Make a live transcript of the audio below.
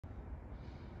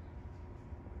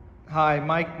Hi,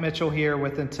 Mike Mitchell here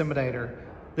with Intimidator.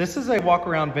 This is a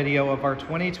walk-around video of our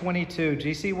 2022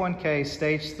 GC1K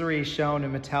Stage 3 shown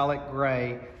in metallic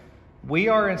gray. We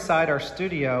are inside our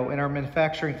studio in our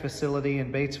manufacturing facility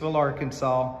in Batesville,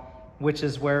 Arkansas, which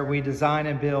is where we design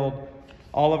and build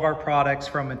all of our products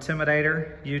from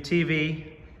Intimidator UTV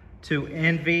to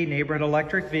NV neighborhood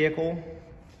electric vehicle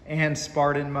and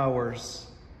Spartan mowers.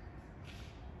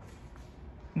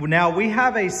 Now, we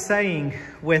have a saying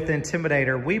with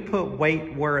Intimidator: we put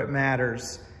weight where it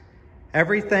matters.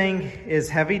 Everything is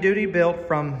heavy duty built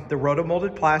from the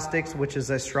rotomolded plastics, which is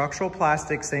a structural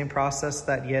plastic, same process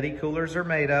that Yeti coolers are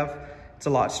made of. It's a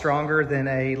lot stronger than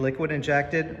a liquid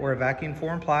injected or a vacuum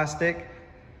formed plastic.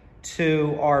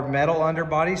 To our metal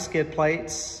underbody skid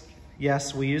plates.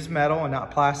 Yes, we use metal and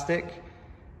not plastic.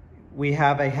 We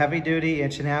have a heavy duty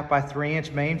 1.5 by 3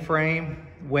 inch main frame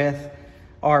with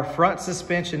our front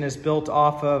suspension is built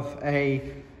off of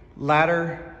a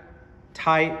ladder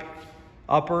type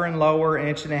upper and lower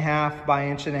 1.5 by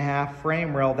 1.5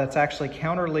 frame rail that's actually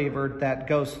counterlevered that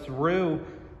goes through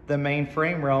the main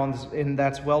frame rail and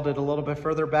that's welded a little bit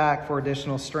further back for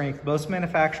additional strength. Most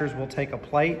manufacturers will take a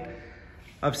plate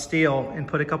of steel and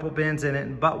put a couple bends in it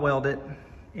and butt weld it,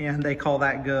 and they call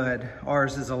that good.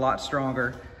 Ours is a lot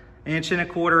stronger. 1.25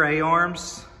 inch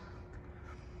A-arms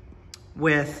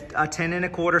with a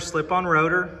 10.25 slip-on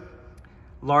rotor,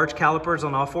 large calipers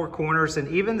on all 4 corners, and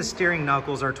even the steering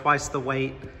knuckles are twice the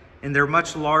weight, and they're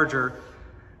much larger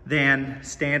than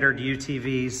standard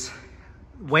UTVs.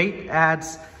 Weight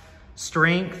adds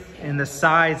strength and the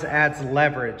size adds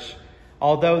leverage.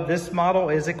 Although this model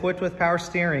is equipped with power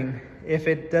steering, if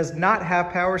it does not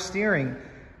have power steering,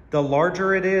 the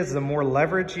larger it is, the more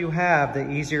leverage you have,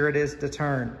 the easier it is to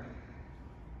turn.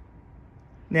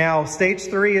 Now, Stage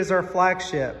 3 is our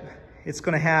flagship. It's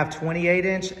going to have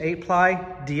 28-inch 8-ply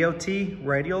DOT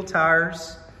radial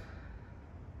tires.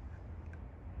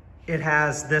 It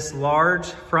has this large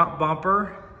front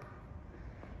bumper.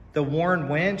 The Warren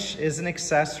winch is an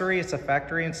accessory. It's a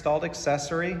factory installed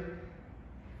accessory.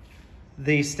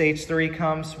 The Stage 3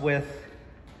 comes with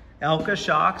Elka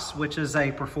shocks, which is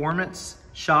a performance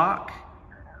shock.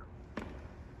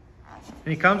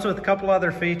 And it comes with a couple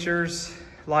other features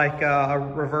like a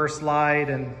reverse light,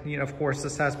 and of course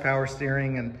this has power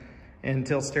steering and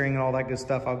tilt steering and all that good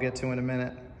stuff I'll get to in a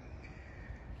minute.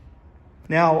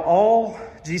 Now, all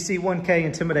GC1K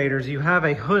Intimidators, you have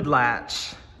a hood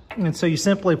latch, and so you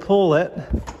simply pull it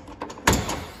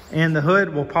and the hood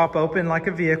will pop open like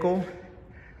a vehicle.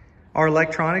 Our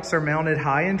electronics are mounted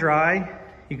high and dry.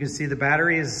 You can see the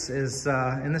battery is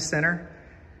in the center.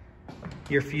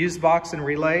 Your fuse box and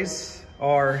relays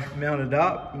are mounted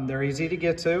up and they're easy to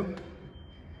get to.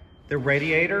 The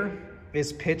radiator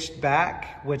is pitched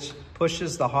back, which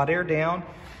pushes the hot air down.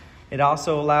 It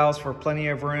also allows for plenty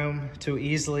of room to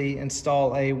easily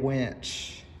install a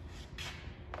winch.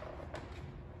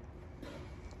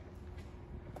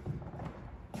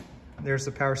 There's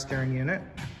the power steering unit.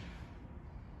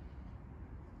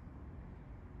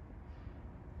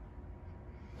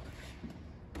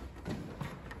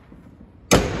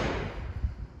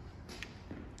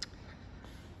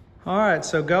 All right,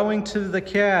 so going to the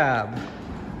cab.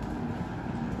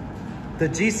 The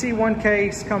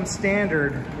GC1Ks come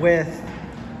standard with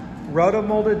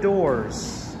rotomolded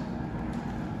doors.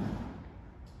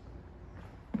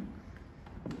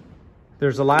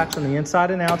 There's a latch on the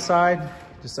inside and outside.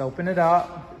 Just open it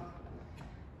up.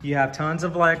 You have tons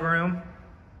of leg room.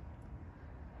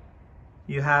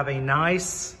 You have a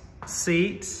nice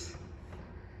seat.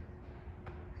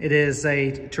 It is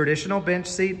a traditional bench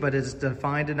seat, but it's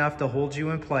defined enough to hold you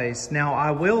in place. Now,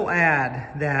 I will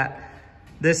add that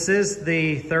this is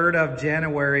the 3rd of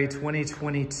January,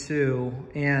 2022,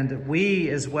 and we,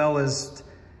 as well as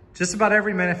just about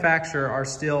every manufacturer, are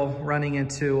still running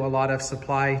into a lot of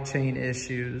supply chain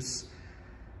issues.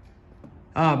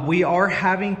 We are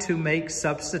having to make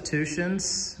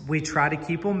substitutions. We try to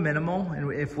keep them minimal,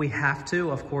 and if we have to,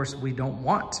 of course, we don't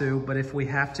want to, but if we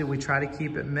have to, we try to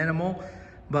keep it minimal.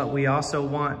 But we also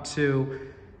want to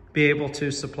be able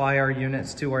to supply our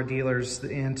units to our dealers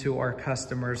and to our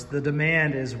customers. The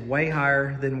demand is way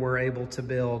higher than we're able to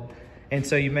build. And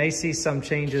so you may see some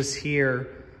changes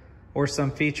here or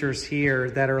some features here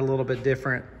that are a little bit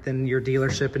different than your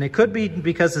dealership. And it could be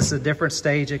because it's a different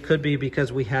stage. It could be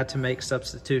because we had to make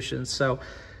substitutions. So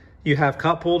you have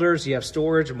cup holders, you have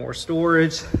storage, more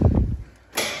storage.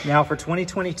 Now for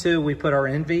 2022, we put our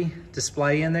NV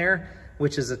display in there,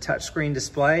 which is a touchscreen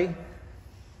display.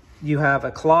 You have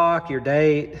a clock, your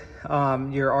date,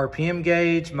 your RPM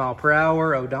gauge, mile per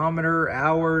hour, odometer,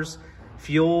 hours,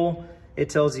 fuel. It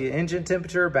tells you engine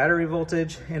temperature, battery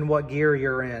voltage, and what gear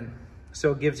you're in.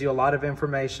 so it gives you a lot of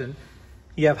information.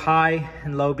 You have high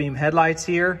and low beam headlights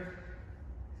here.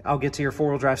 I'll get to your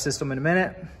four-wheel drive system in a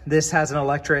minute. This has an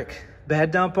electric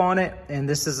bed dump on it, and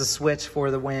this is a switch for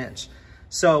the winch.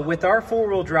 So with our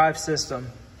four-wheel drive system,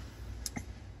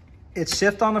 it's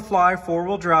shift on the fly,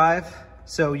 four-wheel drive.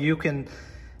 So you can,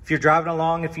 if you're driving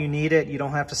along, if you need it, you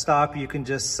don't have to stop. You can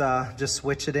just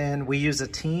switch it in. We use a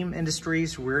Team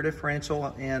Industries rear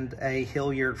differential and a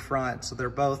Hilliard front. So they're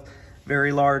both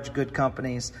very large, good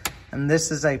companies. And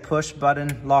this is a push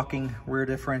button locking rear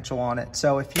differential on it.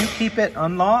 So if you keep it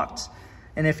unlocked,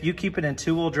 and if you keep it in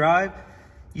two-wheel drive,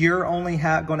 you're only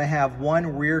gonna have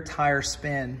one rear tire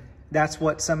spin. That's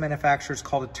what some manufacturers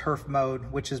call a turf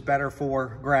mode, which is better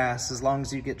for grass as long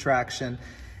as you get traction.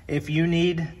 If you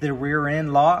need the rear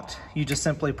end locked, you just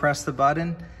simply press the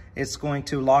button. It's going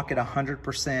to lock it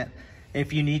 100%.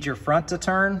 If you need your front to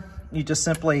turn, you just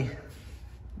simply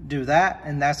do that,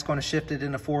 and that's going to shift it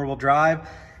into four-wheel drive,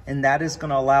 and that is going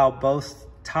to allow both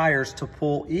tires to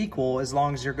pull equal as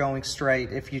long as you're going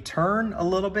straight. If you turn a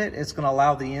little bit, it's going to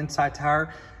allow the inside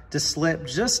tire to slip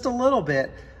just a little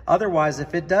bit. Otherwise,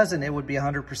 if it doesn't, it would be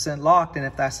 100% locked, and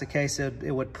if that's the case,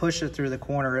 it would push it through the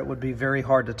corner. It would be very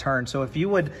hard to turn. So if you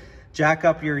would jack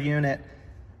up your unit,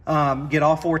 get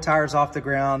all four tires off the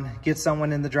ground, get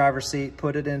someone in the driver's seat,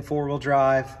 put it in four-wheel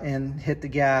drive, and hit the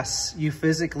gas, you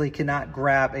physically cannot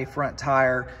grab a front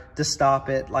tire to stop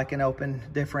it like an open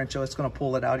differential. It's going to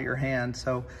pull it out of your hand.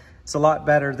 So it's a lot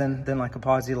better than like a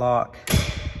posi lock.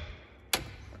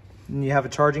 And you have a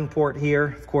charging port here,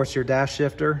 of course, your dash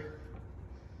shifter.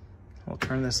 We'll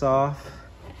turn this off.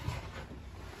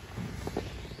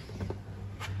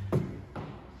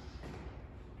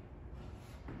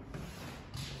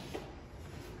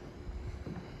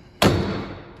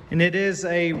 And it is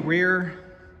a rear,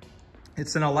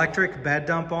 it's an electric bed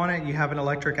dump on it. You have an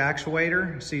electric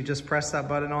actuator, so you just press that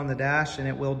button on the dash and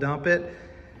it will dump it.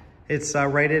 It's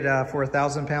rated for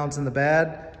 1,000 pounds in the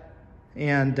bed,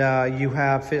 and you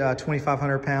have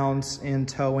 2,500 pounds in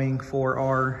towing for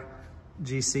our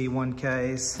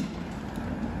GC1Ks.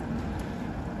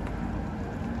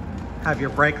 Have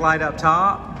your brake light up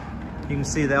top. You can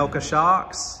see the Elka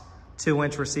shocks,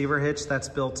 2-inch receiver hitch that's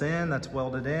built in, that's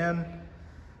welded in.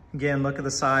 Again, look at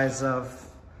the size of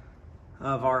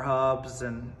our hubs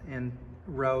and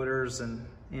rotors and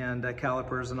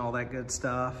calipers and all that good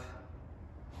stuff.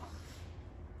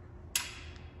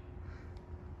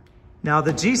 Now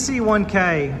the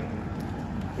GC1K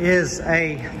is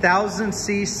a 1,000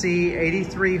 cc,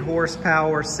 83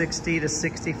 horsepower, 60 to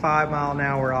 65 mile an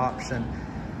hour option.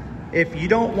 If you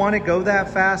don't want to go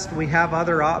that fast, we have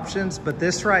other options, but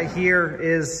this right here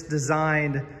is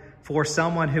designed for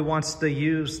someone who wants to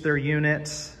use their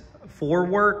units for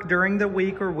work during the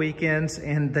week or weekends,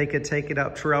 and they could take it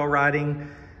up trail riding,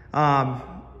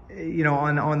 you know,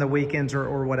 on the weekends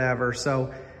or whatever.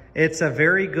 So it's a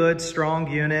very good,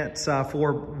 strong unit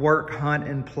for work, hunt,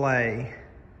 and play.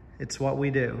 It's what we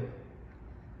do.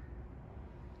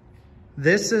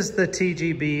 This is the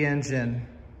TGB engine.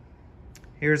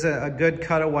 Here's a good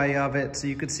cutaway of it. So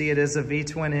you can see it is a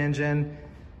V-twin engine.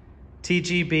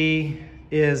 TGB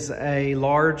is a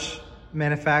large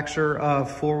manufacturer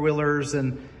of four-wheelers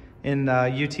and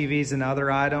UTVs and other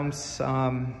items.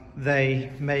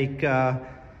 They make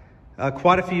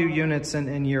quite a few units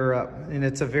in Europe, and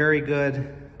it's a very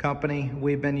good company.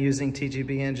 We've been using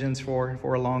TGB engines for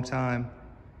a long time.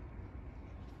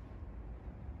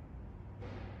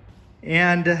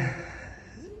 And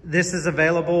this is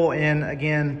available in,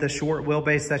 again, the short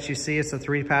wheelbase that you see. It's a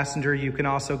 3-passenger. You can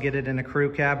also get it in a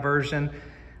crew cab version,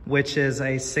 which is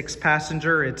a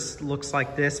 6-passenger. It looks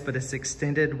like this, but it's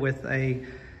extended with a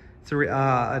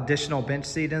additional bench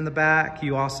seat in the back.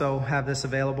 You also have this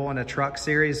available in a truck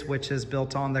series, which is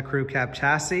built on the crew cab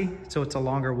chassis. So it's a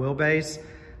longer wheelbase,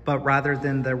 but rather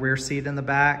than the rear seat in the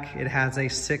back, it has a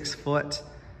 6-foot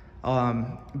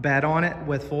bed on it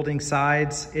with folding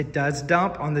sides. It does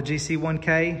dump on the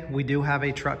GC1K. We do have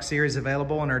a truck series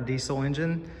available in our diesel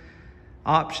engine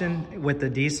option. With the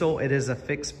diesel, it is a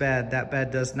fixed bed. That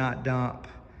bed does not dump.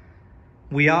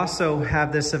 We also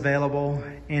have this available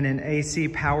in an AC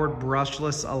powered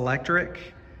brushless electric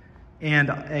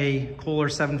and a Kohler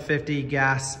 750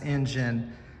 gas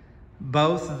engine.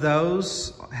 Both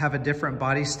those have a different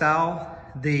body style.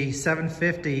 The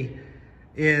 750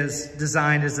 is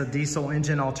designed as a diesel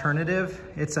engine alternative.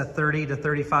 It's a 30 to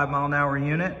 35 mile an hour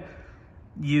unit.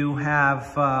 You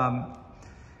have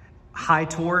high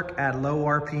torque at low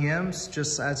RPMs,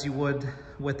 just as you would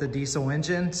with the diesel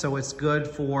engine. So it's good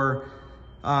for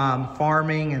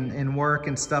farming and work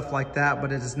and stuff like that,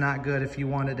 but it is not good if you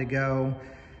wanted to go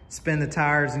spin the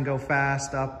tires and go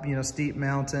fast up, you know, steep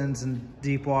mountains and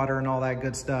deep water and all that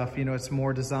good stuff. You know, it's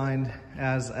more designed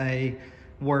as a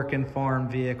work and farm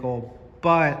vehicle,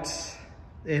 but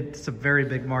it's a very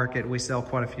big market. We sell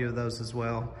quite a few of those as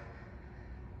well.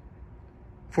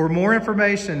 For more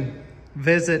information,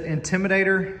 visit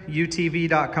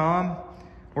intimidatorutv.com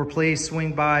or please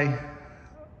swing by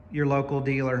your local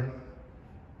dealer.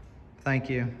 Thank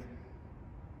you.